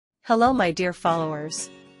Hello my dear followers.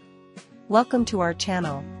 Welcome to our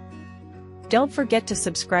channel. Don't forget to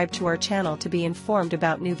subscribe to our channel to be informed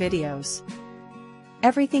about new videos.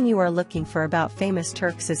 Everything you are looking for about famous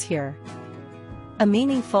Turks is here. A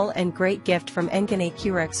meaningful and great gift from Engin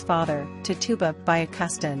Akyürek's father to Tuba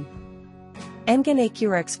Büyüküstün. Engin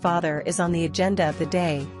Akyürek's father is on the agenda of the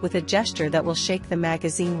day with a gesture that will shake the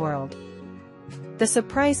magazine world. The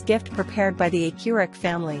surprise gift prepared by the Akyürek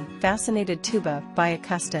family fascinated Tuba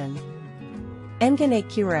Büyüküstün. Engin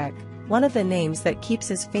Akyürek, one of the names that keeps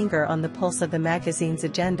his finger on the pulse of the magazine's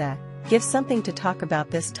agenda, gives something to talk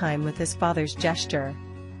about this time with his father's gesture.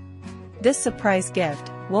 This surprise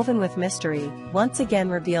gift, woven with mystery, once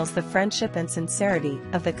again reveals the friendship and sincerity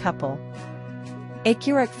of the couple.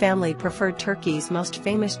 Akyürek family preferred Turkey's most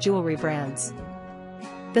famous jewelry brands.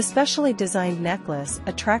 The specially designed necklace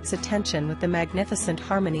attracts attention with the magnificent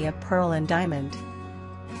harmony of pearl and diamond.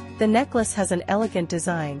 The necklace has an elegant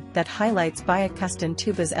design that highlights Büyüküstün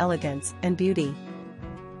Tuba's elegance and beauty.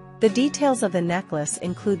 The details of the necklace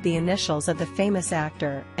include the initials of the famous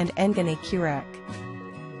actor and Engin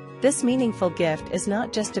Akyürek. This meaningful gift is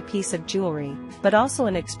not just a piece of jewelry, but also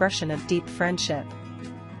an expression of deep friendship.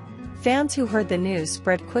 Fans who heard the news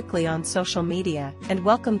spread quickly on social media and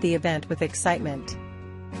welcomed the event with excitement.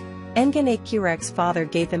 Engin Akyürek's father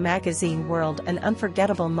gave the magazine world an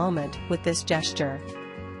unforgettable moment with this gesture.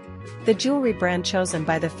 The jewelry brand chosen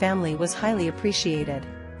by the family was highly appreciated.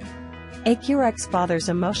 Akyürek's father's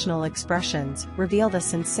emotional expressions reveal the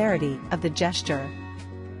sincerity of the gesture.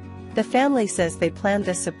 The family says they planned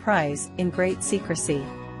this surprise in great secrecy.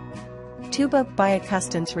 Tuba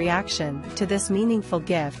Büyüküstün's reaction to this meaningful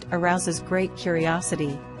gift arouses great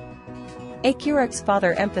curiosity. Akyürek's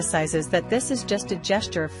father emphasizes that this is just a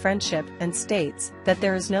gesture of friendship and states that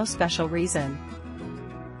there is no special reason.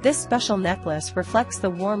 This special necklace reflects the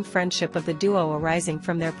warm friendship of the duo arising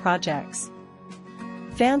from their projects.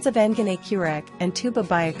 Fans of Engin Akyürek and Tuba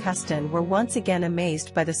Büyüküstün were once again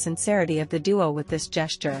amazed by the sincerity of the duo with this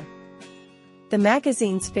gesture. The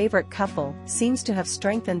magazine's favorite couple seems to have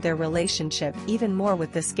strengthened their relationship even more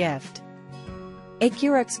with this gift.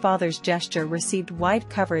 Akyürek's father's gesture received wide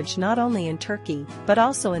coverage not only in Turkey but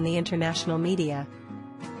also in the international media.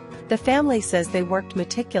 The family says they worked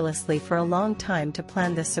meticulously for a long time to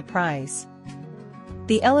plan this surprise.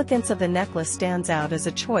 The elegance of the necklace stands out as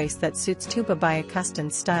a choice that suits Tuba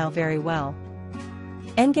Büyüküstün's style very well.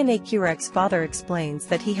 Engin Akyürek's father explains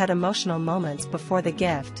that he had emotional moments before the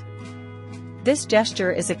gift. This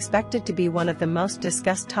gesture is expected to be one of the most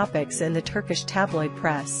discussed topics in the Turkish tabloid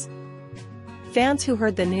press. Fans who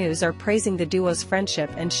heard the news are praising the duo's friendship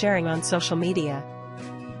and sharing on social media.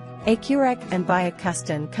 Akyürek and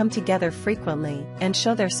Büyüküstün come together frequently and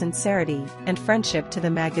show their sincerity and friendship to the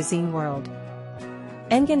magazine world.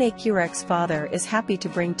 Engin Akyürek's father is happy to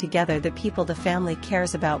bring together the people the family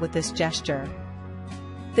cares about with this gesture.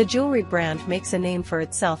 The jewelry brand makes a name for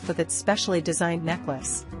itself with its specially designed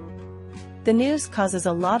necklace. The news causes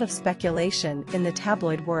a lot of speculation in the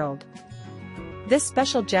tabloid world. This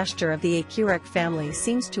special gesture of the Akyürek family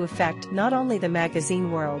seems to affect not only the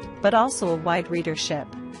magazine world but also a wide readership.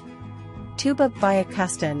 Tuba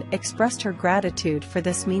Büyüküstün expressed her gratitude for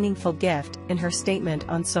this meaningful gift in her statement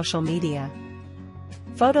on social media.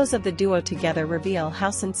 Photos of the duo together reveal how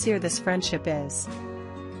sincere this friendship is.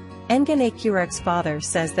 Engin Akyürek's father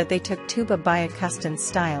says that they took Tuba Büyüküstün's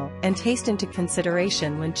style and taste into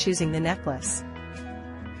consideration when choosing the necklace.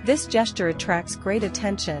 This gesture attracts great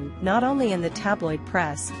attention not only in the tabloid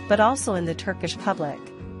press but also in the Turkish public.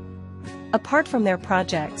 Apart from their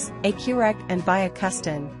projects, Akyürek and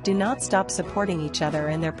Büyüküstün do not stop supporting each other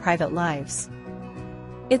in their private lives.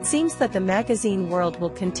 It seems that the magazine world will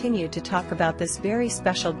continue to talk about this very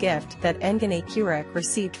special gift that Engin Akyürek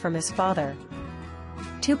received from his father.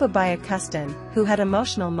 Tuba Büyüküstün, who had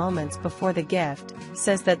emotional moments before the gift,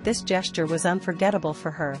 says that this gesture was unforgettable for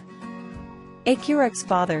her. Akyürek's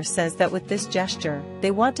father says that with this gesture,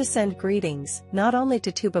 they want to send greetings not only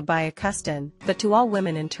to Tuba Büyüküstün but to all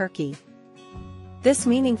women in Turkey. This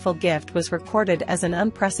meaningful gift was recorded as an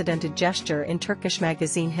unprecedented gesture in Turkish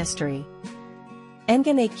magazine history.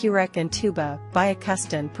 Engin Akyürek and Tuba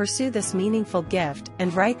Büyüküstün pursue this meaningful gift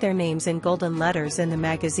and write their names in golden letters in the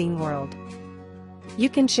magazine world. You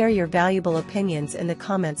can share your valuable opinions in the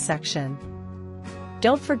comments section.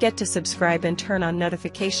 Don't forget to subscribe and turn on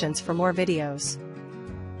notifications for more videos.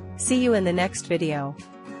 See you in the next video.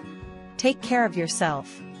 Take care of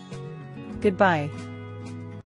yourself. Goodbye.